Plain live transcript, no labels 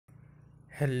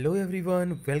Hello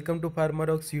everyone, welcome to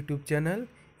PharmaRock's YouTube channel.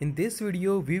 In this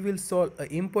video, we will solve an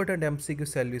important MCQ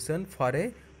solution for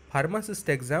a pharmacist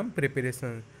exam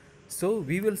preparation. So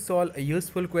we will solve a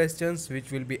useful questions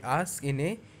which will be asked in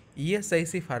a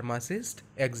ESIC pharmacist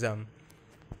exam.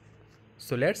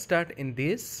 So let's start in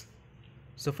this.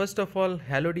 So first of all,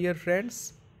 hello dear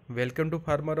friends, welcome to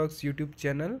PharmaRock's YouTube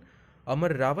channel. AMAR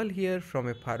RAVAL here from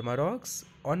a PharmaRock's,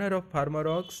 owner of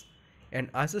PharmaRock's and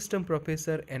assistant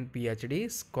professor and PhD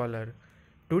scholar.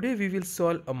 Today we will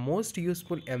solve a most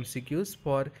useful MCQs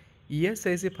for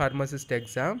ESIC pharmacist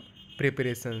exam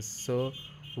preparations. So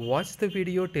watch the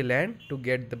video till end to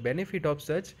get the benefit of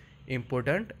such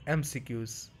important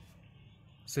MCQs.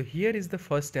 So here is the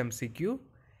first MCQ.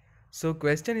 So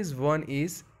question is 1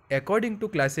 is, according to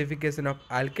classification of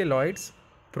alkaloids,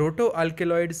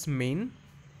 proto-alkaloids mean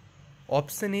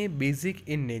option A, basic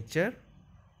in nature,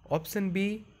 option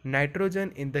B,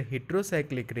 nitrogen in the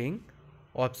heterocyclic ring,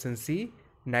 option C,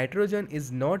 nitrogen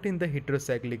is not in the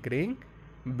heterocyclic ring,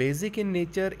 basic in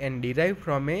nature and derived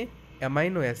from a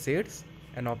amino acids,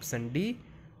 and option D,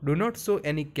 do not show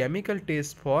any chemical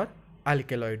taste for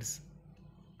alkaloids.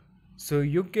 So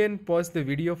you can pause the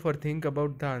video for think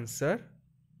about the answer.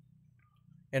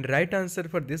 And right answer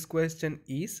for this question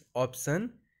is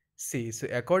option C. So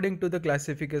according to the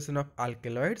classification of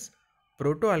alkaloids,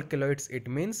 proto-alkaloids, it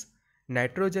means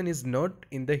nitrogen is not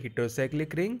in the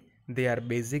heterocyclic ring, they are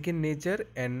basic in nature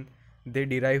and they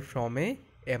derive from a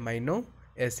amino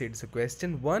acid. So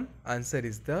question 1 answer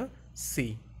is the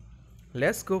C.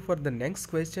 Let's go for the next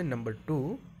question, number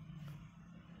 2.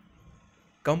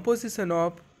 Composition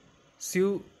of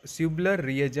Scheiblers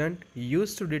reagent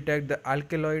used to detect the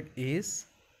alkaloid is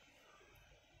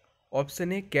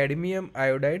option A, cadmium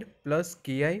iodide plus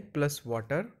Ki plus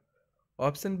water,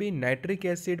 option B, nitric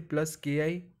acid plus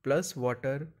Ki plus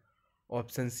water,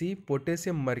 option C,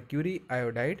 potassium mercury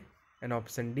iodide, and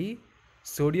option D,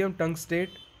 sodium tungstate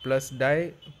plus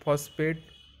diphosphate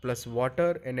plus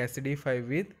water and acidify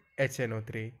with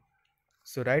HNO3.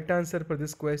 So right answer for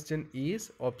this question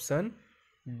is option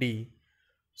D.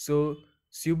 So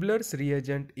Scheiblers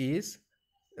reagent is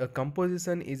a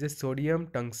composition is a sodium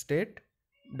tungstate,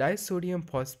 disodium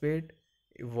phosphate,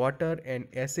 water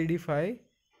and acidify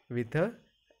with a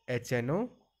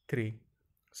HNO3.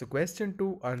 So question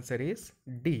 2 answer is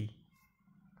D.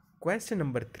 Question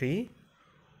number 3.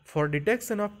 For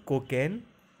detection of cocaine,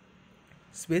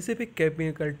 specific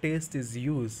chemical test is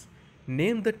used.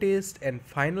 Name the test and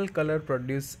final color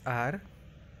produced are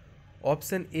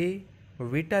option A,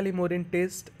 Vitalimorine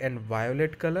test and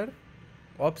violet color,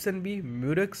 option B,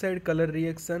 Muroxide color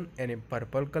reaction and a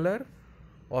purple color,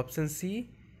 option C,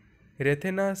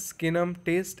 Rathenaskinum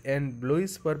test and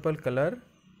bluish purple color,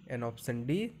 and option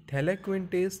D, Thalaquin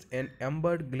test and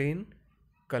amber green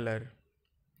color.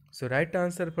 So right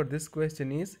answer for this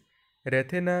question is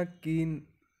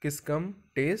Rathenaskinum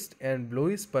test and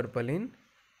bluish purple in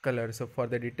color. So for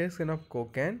the detection of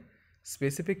cocaine,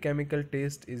 specific chemical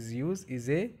test is used is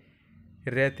a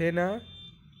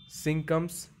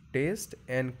Rathenaskinum test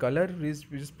and color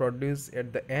which is produced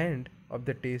at the end of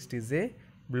the test is a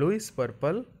bluish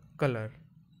purple color.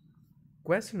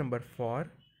 Question number 4.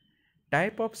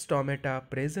 Type of stomata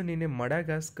present in a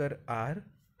Madagascar are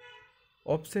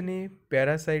option A,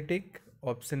 parasitic,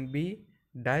 option B,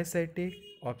 dicytic,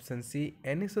 option C,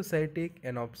 anisocytic,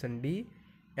 and option D,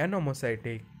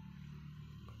 anomocytic.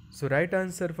 So right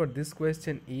answer for this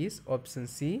question is option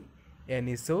C,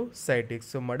 एनिसोसाइटिक.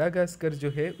 So Madagascar जो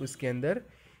है उसके अंदर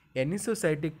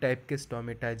एनिसोसाइटिक type के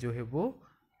stomata जो है वो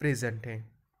present है.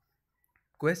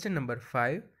 Question number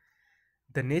 5.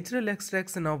 The natural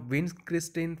extraction of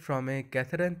vincristine from A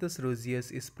Catharanthus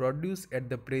roseus is produced at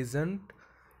the present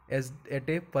as at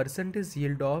a percentage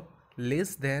yield of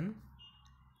less than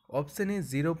option A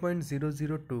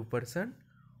 0.002%,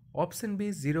 option B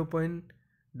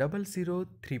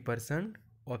 0.003%,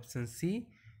 option C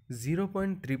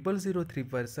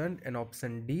 0.0003% and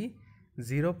option D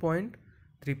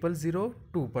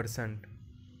 0.0002%.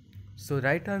 So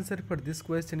right answer for this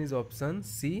question is option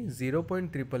C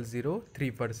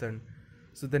 0.0003%.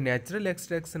 So the natural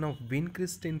extraction of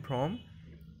vincristine from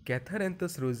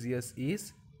Catharanthus roseus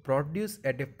is produced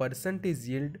at a percentage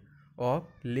yield of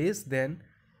less than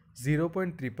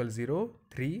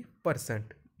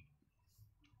 0.0003%.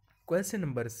 Question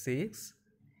number 6.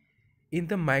 In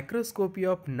the microscopy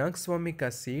of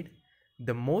NUX-VOMICA seed,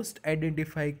 the most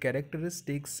identified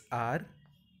characteristics are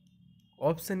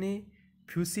option A,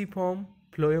 fusiform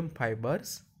phloem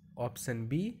fibers, option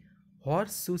B,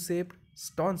 horseshoe-shaped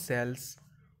stone cells,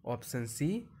 option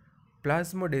C,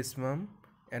 plasmodesmum,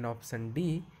 and option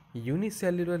D,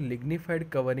 unicellular lignified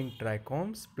covering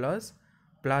trichomes plus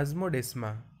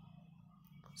plasmodesma.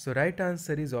 So right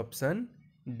answer is option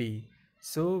D.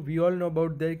 So we all know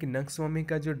about that कि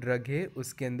NUX-VOMICA जो drug है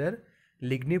उसके अंदर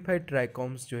lignified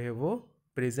ट्राइकॉम्स जो है वो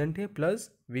present है, plus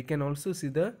we can also see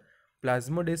the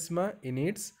प्लाज्मोडेस्मा in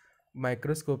its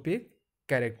microscopic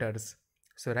characters.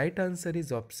 So right answer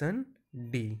is option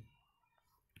D.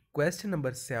 Question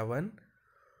number 7.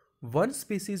 One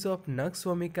species of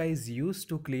NUX-VOMICA is used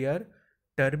to clear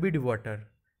turbid water.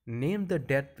 Name the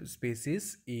that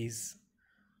species is.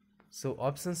 So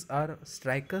options are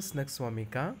Stricus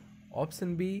NUX-VOMICA,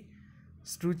 option B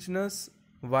Struchnus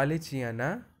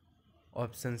wallichiana,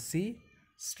 option C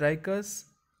Stricus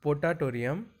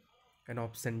potatorium, and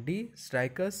option D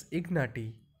Stricus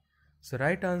ignati. So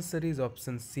right answer is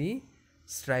option C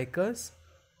Stricus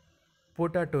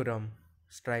potatorum.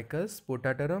 Stricus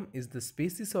potatorum is the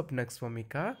species of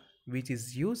NUX-VOMICA which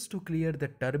is used to clear the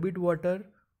turbid water.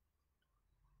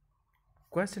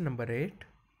 Question number 8.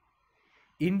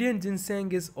 Indian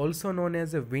ginseng is also known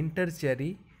as a winter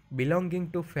cherry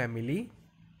belonging to family.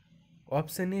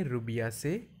 Option A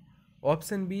Rubiaceae,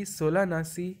 option B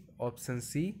Solanaceae, option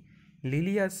C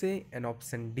Liliaceae, and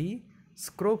option D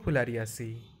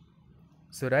Scrofulariaceae.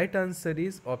 So right answer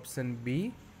is option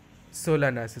B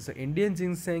Solanaceae. So Indian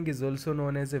ginseng is also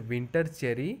known as a winter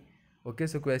cherry. Okay,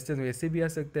 so question वैसे भी आ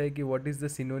सकता है कि what is the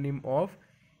synonym of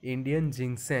Indian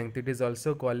ginseng? It is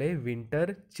also called a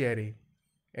winter cherry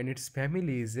and its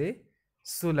family is a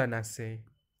Solanaceae.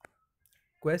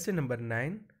 Question number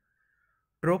 9.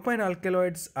 Tropane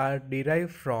alkaloids are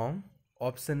derived from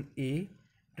option A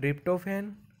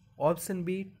tryptophan, option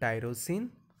B tyrosine,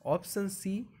 option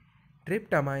C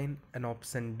tryptamine, and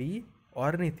option D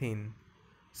ornithine.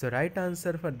 So right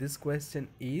answer for this question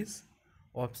is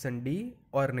option D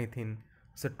ornithine.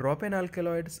 So tropane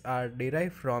alkaloids are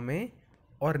derived from a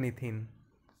ornithine.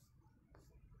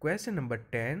 Question number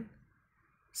 10.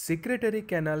 Secretory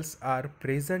canals are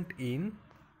present in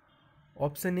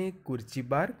option A curchi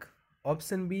bark,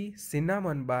 option B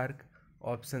cinnamon bark,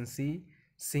 option C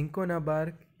cinchona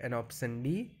bark, and option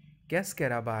D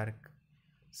cascara bark.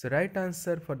 So right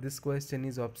answer for this question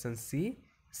is option C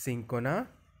cinchona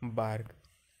bark.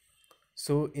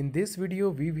 So in this video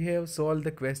we have solved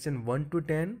the question 1 to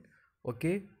 10,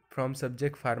 okay, from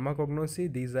subject pharmacognosy.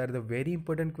 These are the very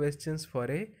important questions for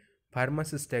a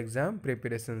pharmacist exam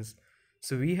preparations.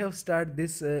 So we have started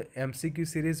this MCQ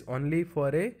series only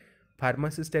for a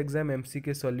pharmacist exam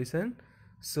MCQ solution.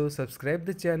 So subscribe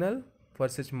the channel for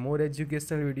such more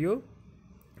educational video.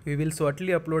 We will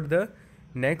shortly upload the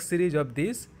next series of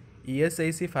this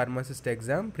ESIC pharmacist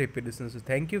exam preparation. So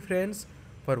thank you friends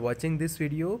for watching this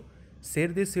video. Share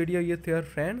this video with your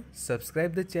friend,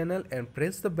 subscribe the channel and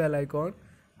press the bell icon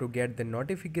to get the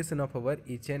notification of our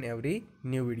each and every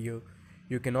new video.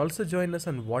 You can also join us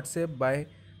on WhatsApp by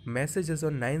messages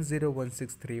on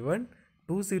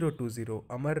 9016312020.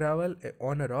 AMAR RAVAL, a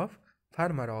owner of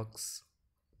PHARMAROCKS.